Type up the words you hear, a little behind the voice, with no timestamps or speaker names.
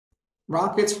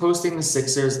Rockets hosting the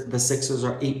Sixers. The Sixers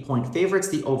are 8-point favorites.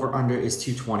 The over-under is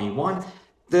 221.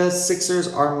 The Sixers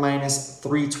are minus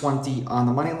 320 on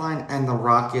the money line, and the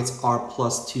Rockets are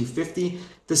plus 250.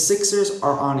 The Sixers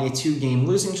are on a 2-game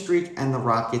losing streak, and the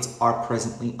Rockets are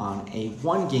presently on a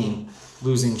 1-game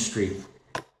losing streak.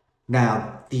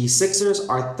 Now, the Sixers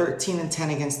are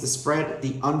 13-10 against the spread.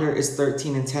 The under is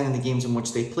 13-10 in the games in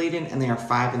which they played in, and they are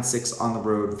 5-6 on the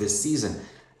road this season.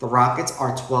 The Rockets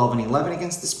are 12-11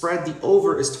 against the spread. The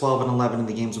over is 12-11 in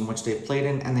the games in which they've played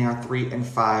in, and they are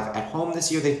 3-5 at home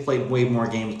this year. They've played way more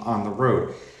games on the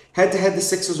road. Head-to-head, the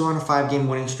Sixers are on a 5-game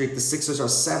winning streak. The Sixers are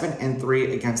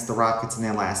 7-3 against the Rockets in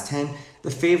their last 10.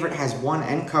 The favorite has won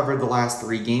and covered the last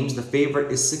 3 games. The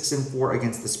favorite is 6-4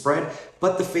 against the spread,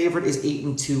 but the favorite is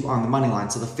 8-2 on the money line.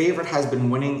 So the favorite has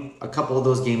been winning a couple of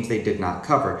those games they did not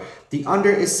cover. The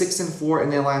under is 6-4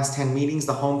 in their last 10 meetings.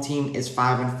 The home team is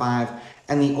 5-5.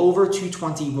 And the over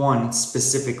 221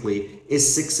 specifically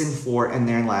is 6-4 in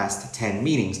their last 10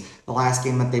 meetings. The last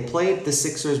game that they played, the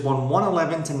Sixers won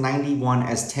 111-91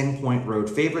 as 10-point road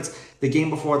favorites. The game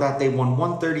before that, they won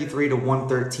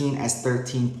 133-113 as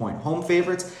 13-point home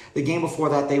favorites. The game before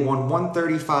that, they won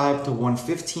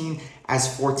 135-115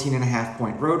 as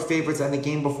 14.5-point road favorites. And the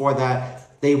game before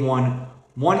that, they won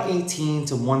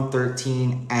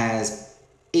 118-113 as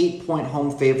 8-point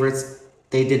home favorites.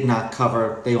 They did not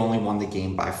cover. They only won the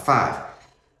game by 5.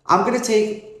 I'm going to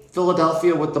take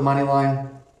Philadelphia with the money line.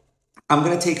 I'm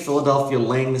going to take Philadelphia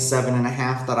laying the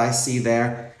 7.5 that I see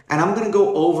there. And I'm going to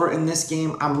go over in this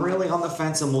game. I'm really on the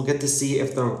fence, and we'll get to see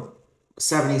if the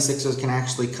 76ers can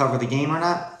actually cover the game or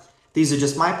not. These are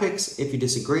just my picks. If you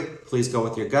disagree, please go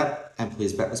with your gut, and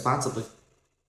please bet responsibly.